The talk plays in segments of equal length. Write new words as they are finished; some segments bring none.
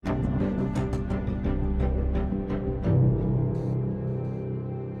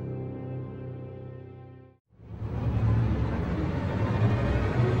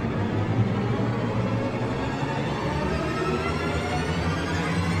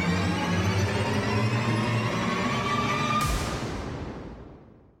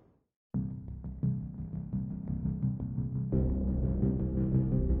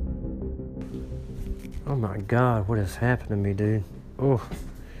Oh my God, what has happened to me, dude? Oh,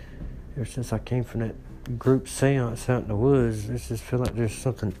 ever since I came from that group seance out in the woods, I just feel like there's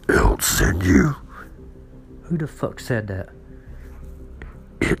something else in you. Who the fuck said that?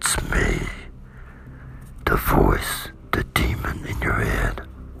 It's me. The voice, the demon in your head.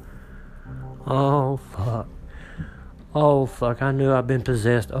 Oh, fuck. Oh, fuck, I knew I've been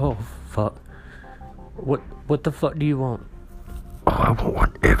possessed. Oh, fuck. What the fuck do you want? Oh, I want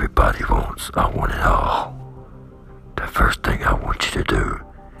what everybody wants. I want it all. The first thing I want you to do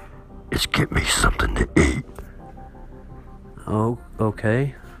is get me something to eat. Oh,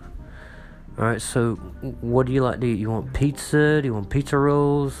 okay. Alright, so what do you like to eat? You want pizza? Do you want pizza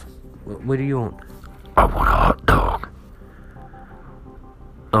rolls? What do you want? I want a hot dog.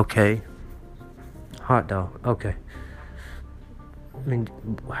 Okay. Hot dog, okay. I mean,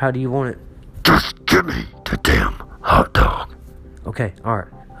 how do you want it? Just give me the damn hot dog. Okay,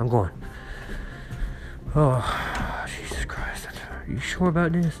 alright, I'm going. Oh, Jesus Christ. Are you sure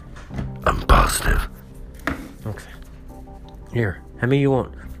about this? I'm positive. Okay. Here, how many you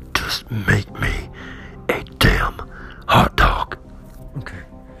want? Just make me a damn hot dog. Okay.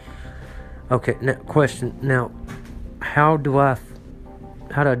 Okay, now, question. Now, how do I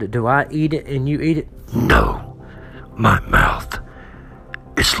eat it and you eat it? No, my mouth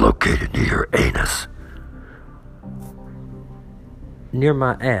is located near your anus. Near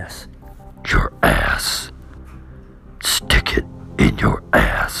my ass. Your ass. Stick it in your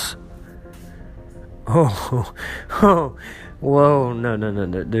ass. Oh, whoa, no,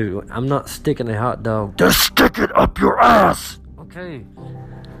 dude. I'm not sticking a hot dog. Just stick it up your ass. Okay.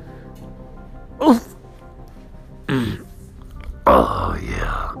 Oof. Oh,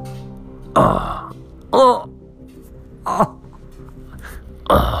 yeah. Oh.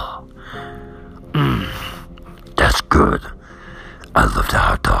 That's good. I love the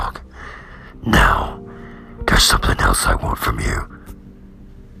hot dog. Now, there's something else I want from you.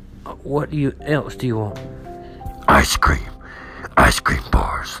 What else do you want? Ice cream. Ice cream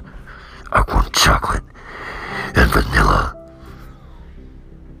bars. I want chocolate and vanilla.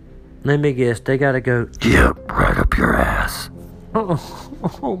 Let me guess, they gotta go. Yep, right up your ass.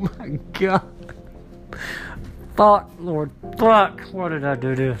 Oh my God. Fuck, Lord, fuck. Why did I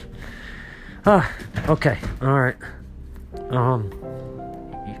do this? Okay, alright.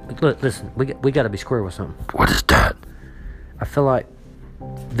 Look, listen, we gotta be square with something. What is that? I feel like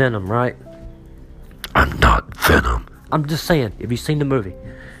Venom, right? I'm not Venom. I'm just saying, have you seen the movie?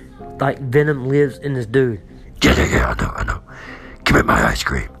 Like, Venom lives in this dude. Yeah, I know. Give me my ice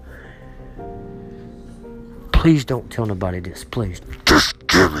cream. Please don't tell nobody this, please. Just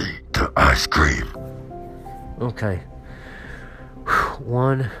give me the ice cream. Okay.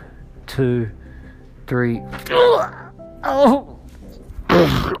 1, 2, 3. Oh!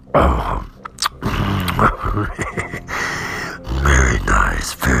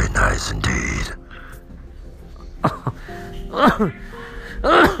 Very nice indeed.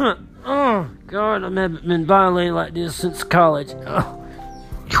 Oh, God, I haven't been violated like this since college. Oh.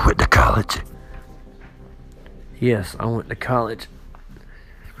 You went to college? Yes, I went to college.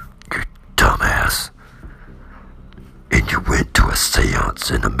 You dumbass. And you went to a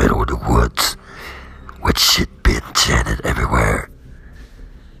seance in the middle of the woods with shit being chanted everywhere.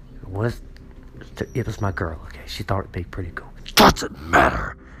 It was my girl, okay? She thought it'd be pretty cool. Doesn't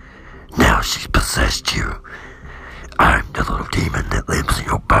matter. Now she's possessed you. I'm the little demon that lives in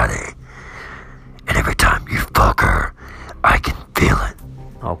your body. And every time you fuck her, I can feel it.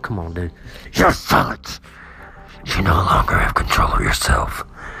 Oh, come on, dude. You're silent. You no longer have control of yourself.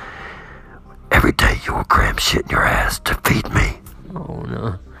 Every day you will cram shit in your ass to feed me. Oh,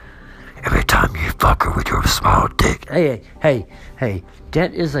 no. Every time you fuck her with your small dick. Hey.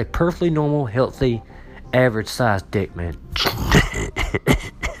 That is a perfectly normal, healthy, average-sized dick, man.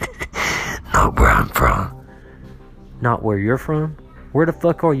 Not where I'm from. Not where you're from? Where the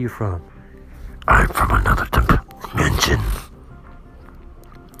fuck are you from? I'm from another dimension.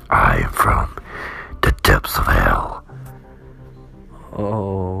 I am from the depths of hell.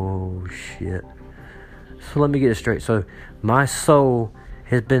 Oh, shit. So let me get it straight. So, my soul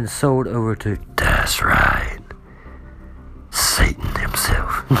has been sold over to... That's right. Satan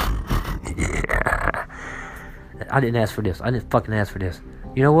himself. Yeah. I didn't ask for this. I didn't fucking ask for this.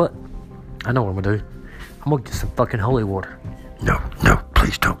 You know what? I know what I'm gonna do. I'm gonna get some fucking holy water. No,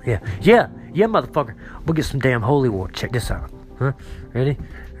 please don't. Yeah, motherfucker. I'm gonna get some damn holy water. Check this out. Huh? Ready?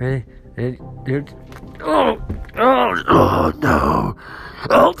 Oh, no.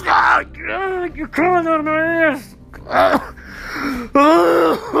 Oh, God, you're crawling out of my ass.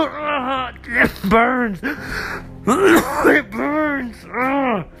 It burns. It burns.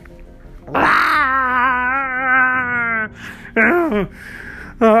 Oh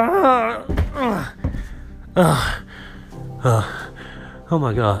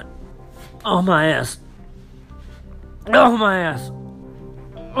my God. Oh my ass. Oh my ass.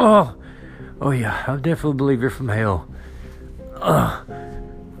 Oh. Oh yeah, I definitely believe you're from hell.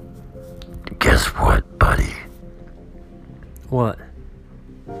 Guess what, buddy? What?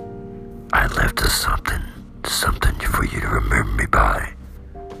 I left us something for you to remember me by.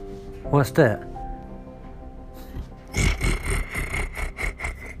 What's that?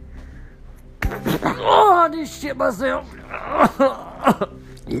 Oh, I just shit myself.